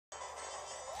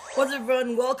What's up,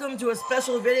 everyone? Welcome to a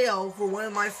special video for one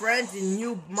of my friends and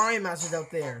new Mario Masters out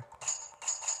there.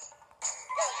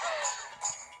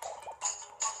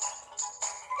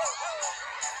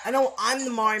 I know I'm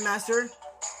the Mario Master.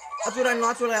 That's what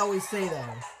I always say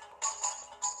though.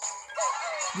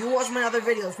 You watch my other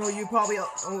videos, so you probably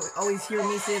always hear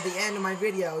me say at the end of my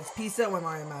videos, "Peace out, my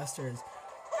Mario Masters."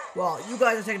 Well, you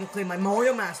guys are technically my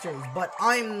Mario Masters, but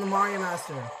I'm the Mario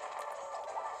Master.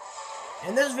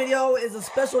 And this video is a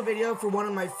special video for one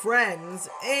of my friends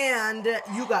and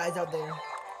you guys out there.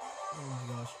 Oh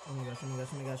my gosh, oh my gosh, oh my gosh,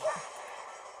 oh my gosh.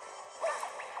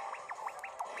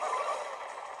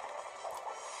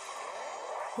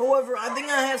 However, I think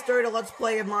I have started a Let's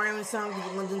Play of Mario and Sonic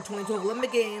London 2012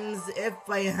 Olympic Games. If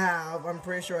I have, I'm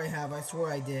pretty sure I have. I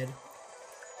swear I did.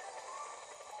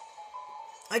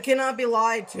 I cannot be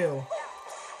lied to.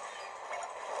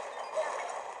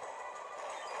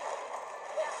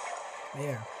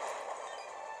 There.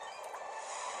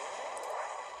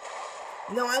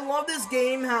 No, I love this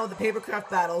game, how the papercraft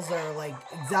battles are, like,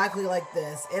 exactly like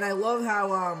this. And I love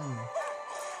how, I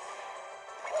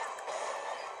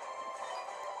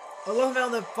love how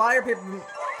the fire paper...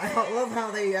 I love how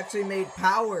they actually made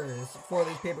powers for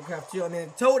these papercraft, too. I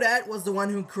mean, Toadette was the one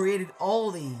who created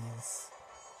all these.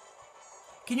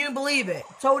 Can you believe it?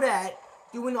 Toadette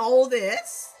doing all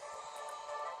this?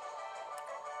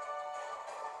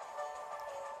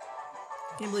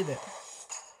 Can't believe it.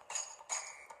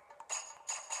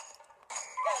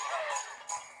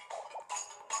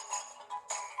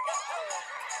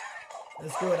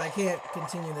 That's good. I can't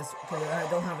continue this because I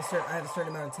don't have I have a certain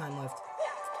amount of time left.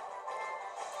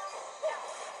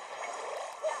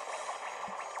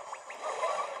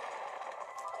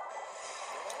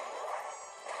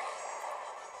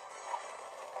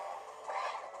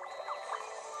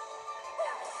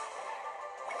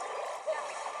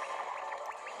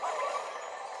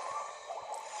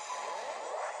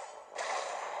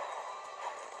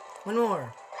 One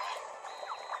more.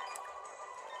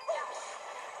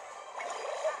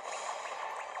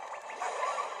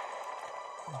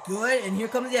 Good, and here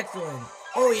comes the excellent.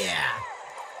 Oh yeah!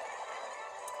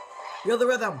 Feel the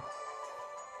rhythm.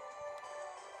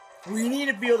 We need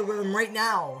to feel the rhythm right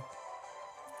now.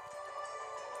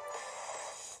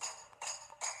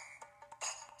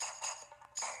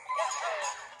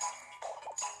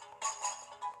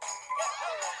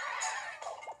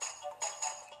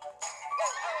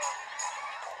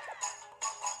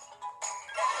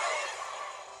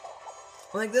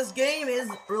 Like, this game is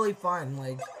really fun.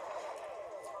 Like,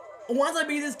 once I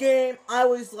beat this game, I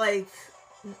was like,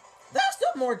 there's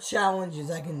still more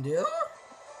challenges I can do.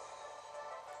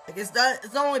 Like, it's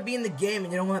not only being the game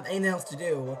and you don't have anything else to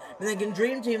do. But like in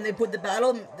Dream Team, they put the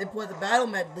battle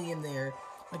medley in there,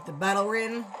 like the battle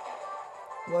ring.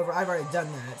 However, I've already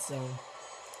done that, so.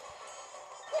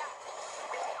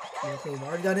 Okay, I've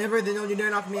already done everything. Don't you dare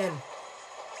knock me in.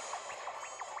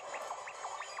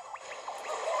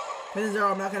 Chances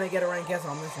are I'm not gonna get a rank S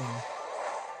on this one.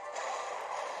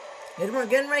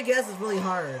 Getting rank S is really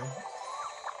hard.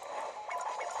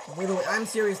 Literally, I'm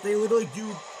serious. They literally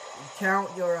do count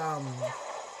your how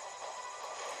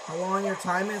long your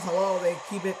time is. Hello, they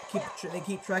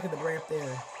keep track of it right up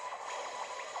there.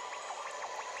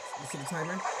 You see the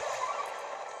timer?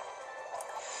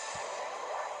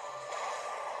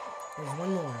 There's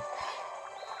one more.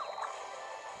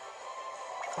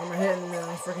 I'm hitting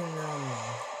freaking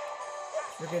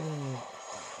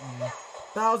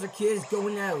Bowser Kid is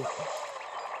going out.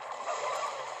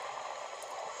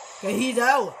 Okay, he's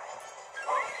out.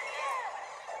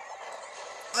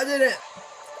 I did it.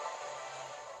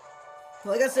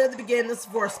 Like I said at the beginning, this is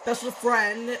for a special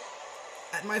friend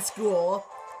at my school,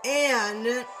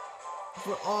 and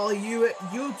for all you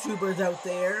YouTubers out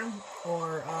there,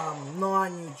 or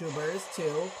non-YouTubers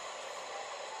too.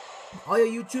 All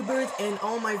you YouTubers and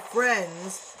all my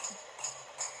friends.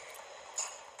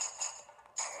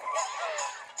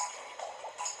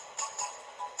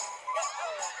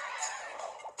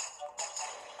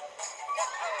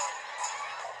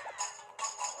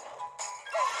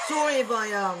 Sorry if I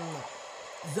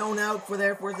zone out for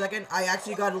a second. I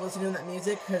actually got to listen to that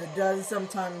music because it does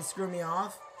sometimes screw me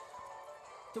off.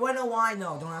 Do I know why?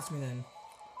 No, don't ask me then.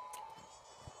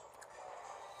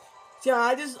 So yeah,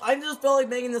 I just felt like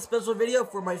making this special video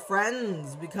for my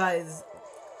friends because,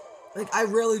 like, I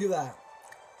really do that.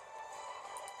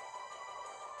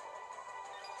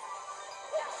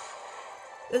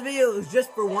 This video is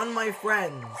just for one of my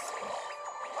friends.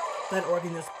 That or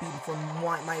can just be from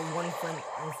my one friend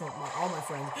or from all my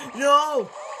friends. No!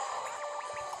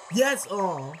 Yes,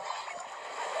 oh.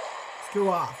 Screw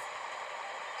off.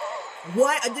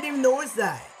 What? I didn't even notice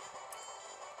that.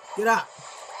 Get up.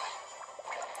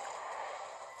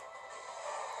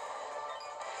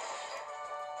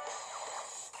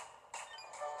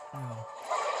 No.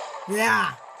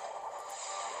 Yeah.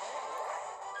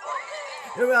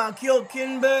 Killed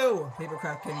Kinboo.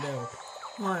 Papercraft Kinboo.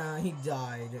 Oh, he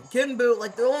died. Kinboo,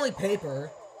 like, they're only paper.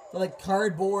 They're like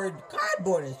cardboard.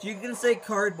 Cardboardish. You can say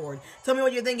cardboard. Tell me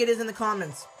what you think it is in the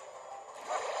comments.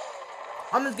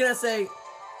 I'm just gonna say...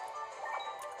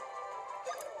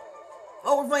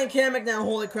 Oh, we're playing Kamek now.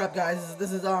 Holy crap, guys.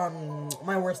 This is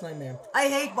my worst nightmare. I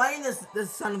hate fighting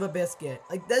this son of a biscuit.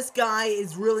 Like, this guy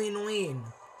is really annoying.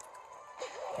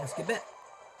 Let's skip it.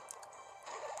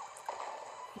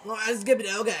 Well, let's skip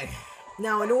it. Okay.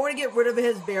 Now, in order to get rid of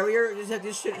his barrier, you just have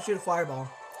to shoot a fireball.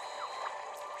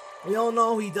 We all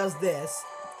know he does this.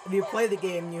 If you play the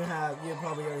game, you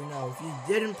probably already know. If you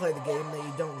didn't play the game, then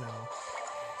you don't know.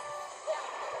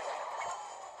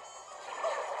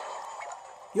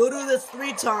 You'll do this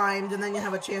 3 times, and then you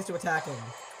have a chance to attack him.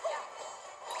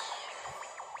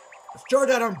 Let's charge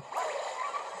at him!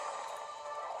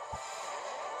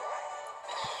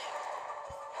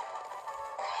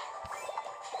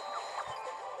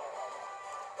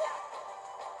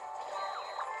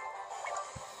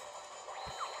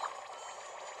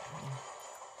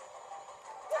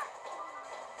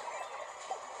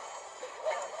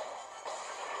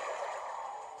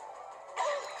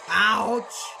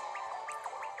 Ouch!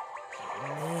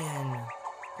 Man.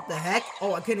 What the heck?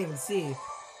 Oh, I couldn't even see.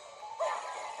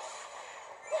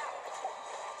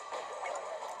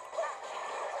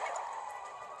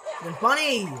 It's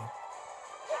funny!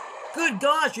 Good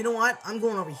gosh, you know what? I'm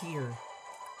going over here.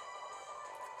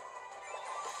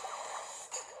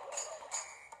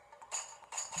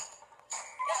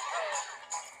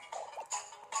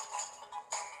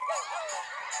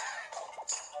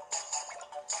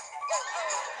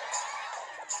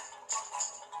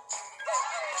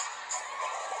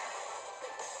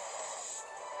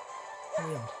 Here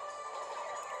we go.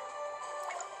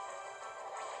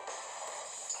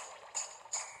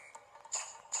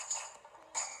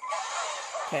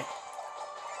 Okay.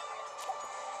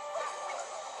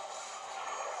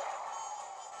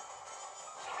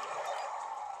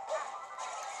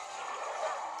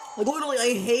 Like, literally,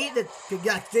 I hate that.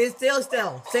 Yeah, stay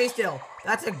still. Stay still.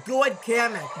 That's a good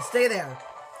Kamek. Stay there.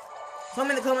 Tell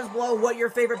me in the comments below what your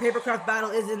favorite papercraft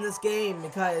battle is in this game,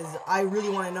 because I really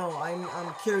want to know.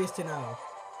 I'm curious to know.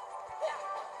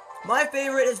 My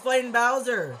favorite is fighting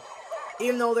Bowser.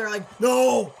 Even though they're like,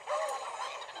 no!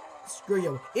 Screw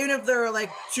you. Even if there are like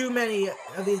too many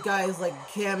of these guys like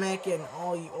Kamek and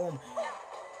all you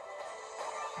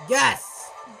yes!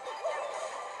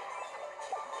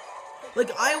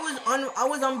 Like I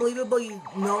was unbelievably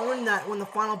known that when the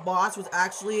final boss was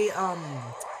actually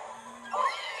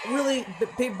really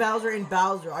Big Bowser and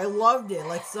Bowser. I loved it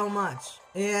like so much.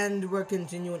 And we're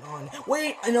continuing on.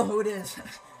 Wait, I know who it is.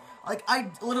 Like I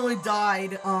literally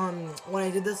died when I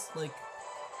did this, like,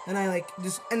 and I like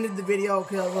just ended the video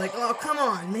because I was like, oh come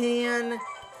on man,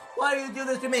 why do you do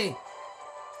this to me?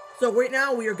 So right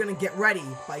now we are gonna get ready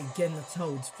by getting the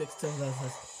toads fixed to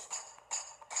this.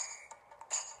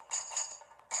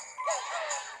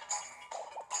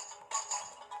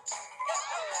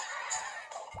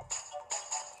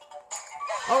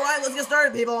 Alright, let's get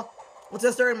started, people. Let's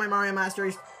get started, my Mario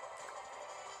Masters.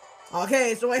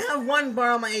 Okay, so I have one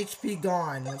bar on my HP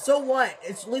gone. So what?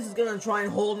 At least it's gonna try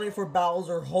and hold me for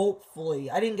Bowser,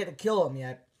 hopefully. I didn't get to kill him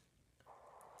yet.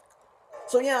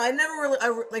 So yeah, I never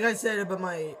really, like I said about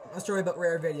my story about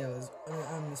rare videos,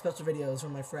 special videos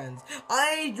from my friends.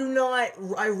 I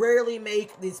rarely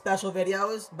make these special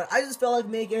videos, but I just felt like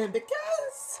making it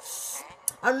because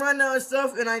I'm running out of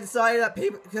stuff, and I decided that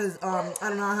because I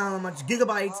don't know how much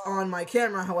gigabytes on my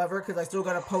camera, however, because I still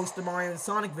gotta post the Mario and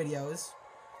Sonic videos.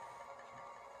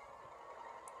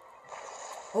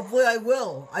 Hopefully I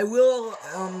will. I will,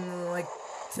 like,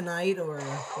 tonight or later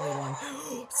on.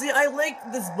 See, I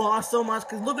like this boss so much,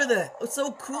 because look at that. It's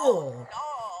so cool.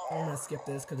 I'm gonna skip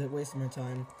this, because it wasted my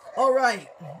time. Alright.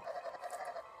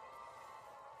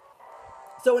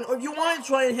 So, if you want to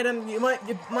try and hit him, you might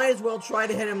as well try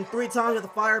to hit him 3 times with the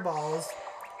fireballs.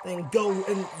 Then go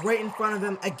right in front of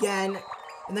him again,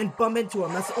 and then bump into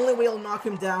him. That's the only way you'll knock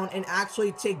him down and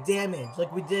actually take damage,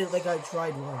 like we did, like I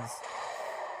tried once.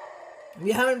 If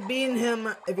you haven't beaten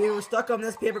him, if you were stuck on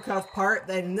this papercraft part,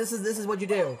 then this is what you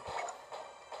do.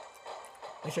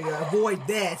 Make sure you avoid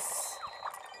this.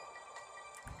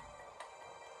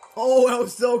 Oh, that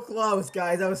was so close,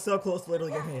 guys. That was so close to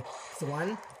literally getting hit. So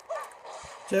 1,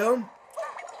 2,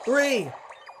 3.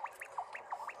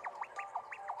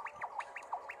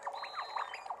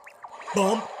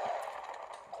 Bump.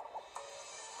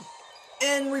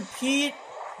 and repeat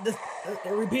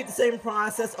the same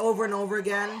process over and over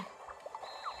again.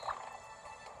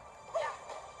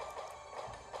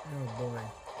 Oh boy.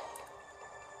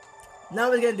 Now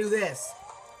we're gonna do this.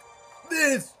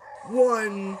 This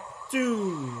 1,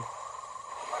 2.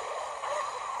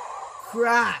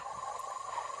 Crap.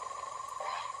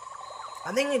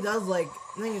 I think it does like.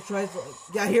 I think it tries to. Like,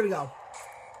 yeah, here we go.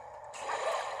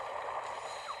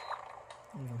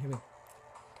 Here we go.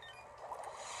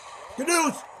 Good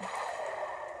news!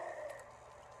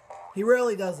 He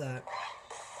rarely does that.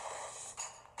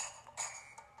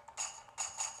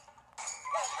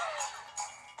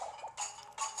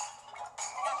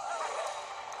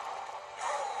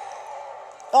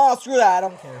 Oh, screw that. I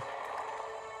don't care.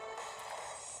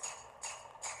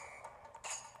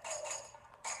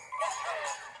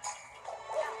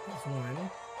 That's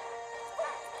one.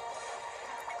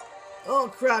 Oh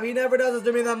crap! He never does it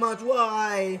to me that much.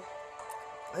 Why?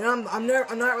 And I'm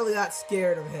not really that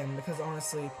scared of him because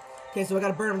honestly. Okay, so I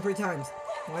gotta burn him 3 times.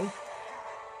 1.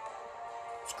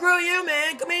 Screw you,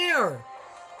 man! Come here!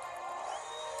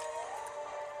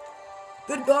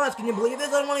 Good gosh, can you believe this?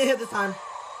 I don't want to get hit this time.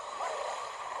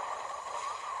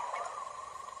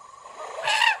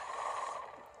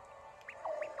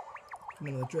 I'm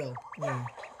gonna drill. Yeah.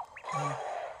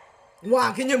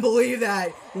 Wow, can you believe that?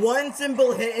 One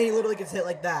simple hit and he literally gets hit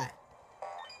like that.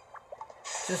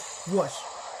 Just whoosh.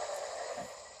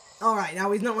 Alright,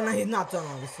 now he's not done,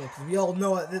 obviously, because we all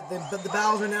know that the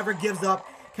Bowser never gives up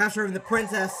capturing the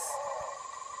princess.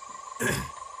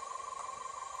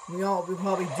 we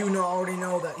probably already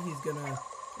know that he's gonna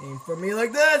aim for me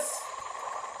like this.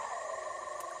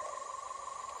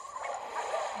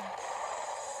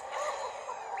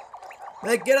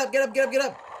 Like, get up, get up, get up, get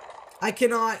up. I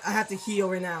cannot, I have to heal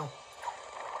right now.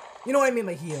 You know what I mean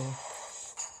by heal.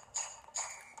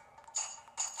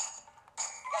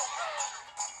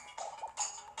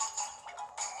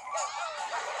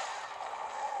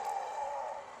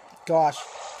 Gosh.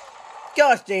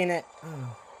 Gosh dang it.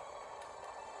 Oh.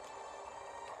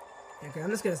 Okay,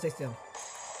 I'm just gonna stay still.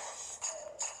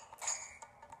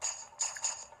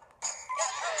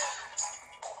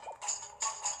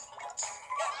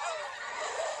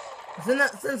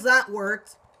 Since that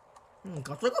worked. Oh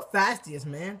gosh, look how fast he is,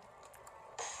 man.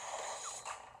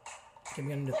 Okay, I'm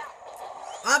gonna do it.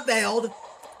 I failed.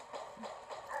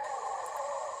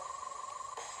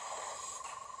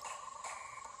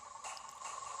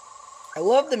 I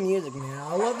love the music, man.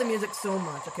 I love the music so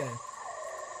much. Okay.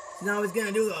 So now he's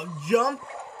gonna do a jump.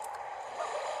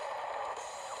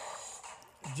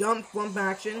 Jump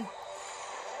action.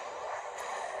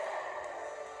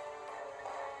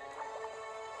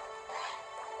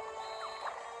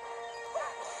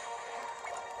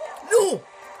 No!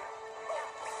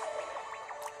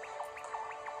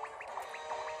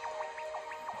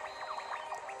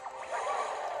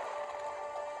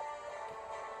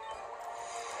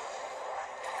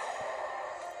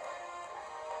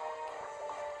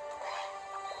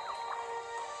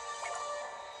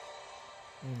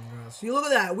 See, look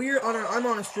at that. I'm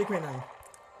on a streak right now.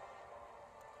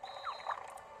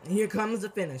 And here comes the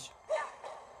finish.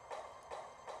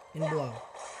 And blow.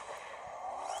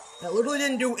 That literally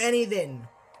didn't do anything.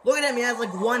 Look at him. He has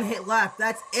like 1 hit left.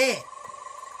 That's it.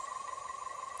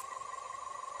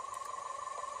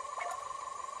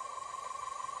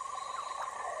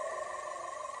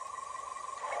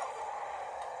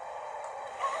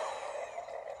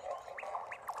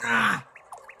 Ah!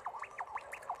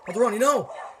 What's wrong? You know?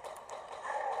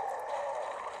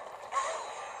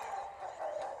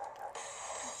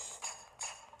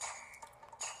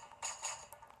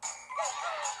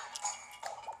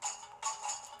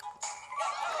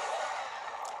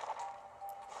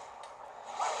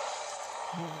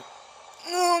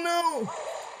 Oh no!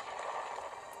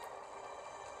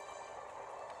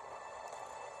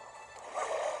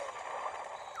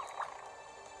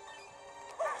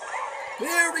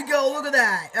 There we go, look at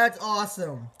that! That's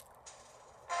awesome!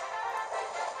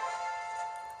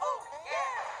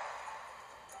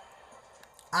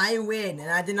 I win,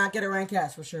 and I did not get a rank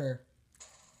S for sure.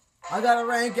 I got a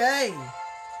rank A!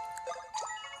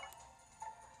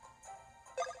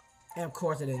 And of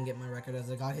course I didn't get my record as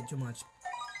I got hit too much.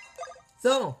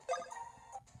 So,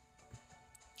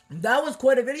 that was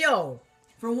quite a video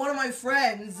from one of my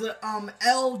friends,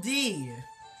 LD.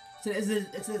 So it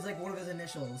says like one of his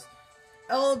initials.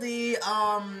 LD,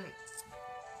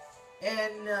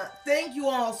 and thank you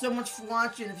all so much for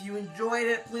watching. If you enjoyed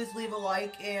it, please leave a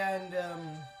like and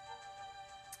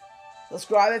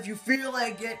subscribe if you feel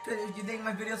like it. Cause if you think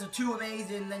my videos are too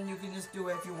amazing, then you can just do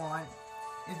it if you want.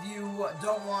 If you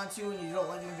don't want to and you don't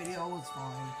like my video, it's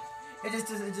fine. It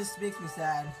just makes me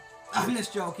sad. I'm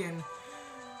just joking.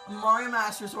 I'm Mario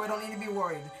Master, so I don't need to be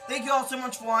worried. Thank you all so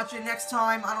much for watching. Next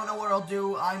time, I don't know what I'll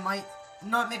do. I might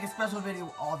not make a special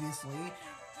video, obviously.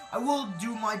 I will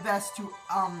do my best to,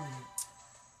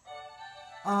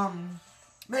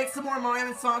 make some more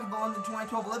Mario & Sonic the London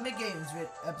 2012 Olympic Games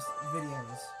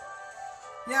videos.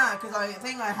 Yeah, because I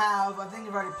think I've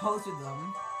already posted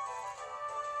them.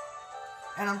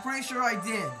 And I'm pretty sure I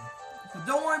did. But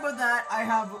don't worry about that.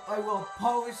 I will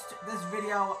post this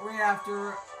video right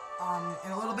after,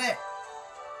 in a little bit.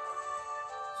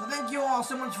 So thank you all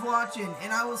so much for watching,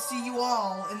 and I will see you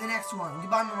all in the next one.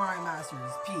 Goodbye, my Mario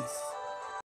Masters. Peace.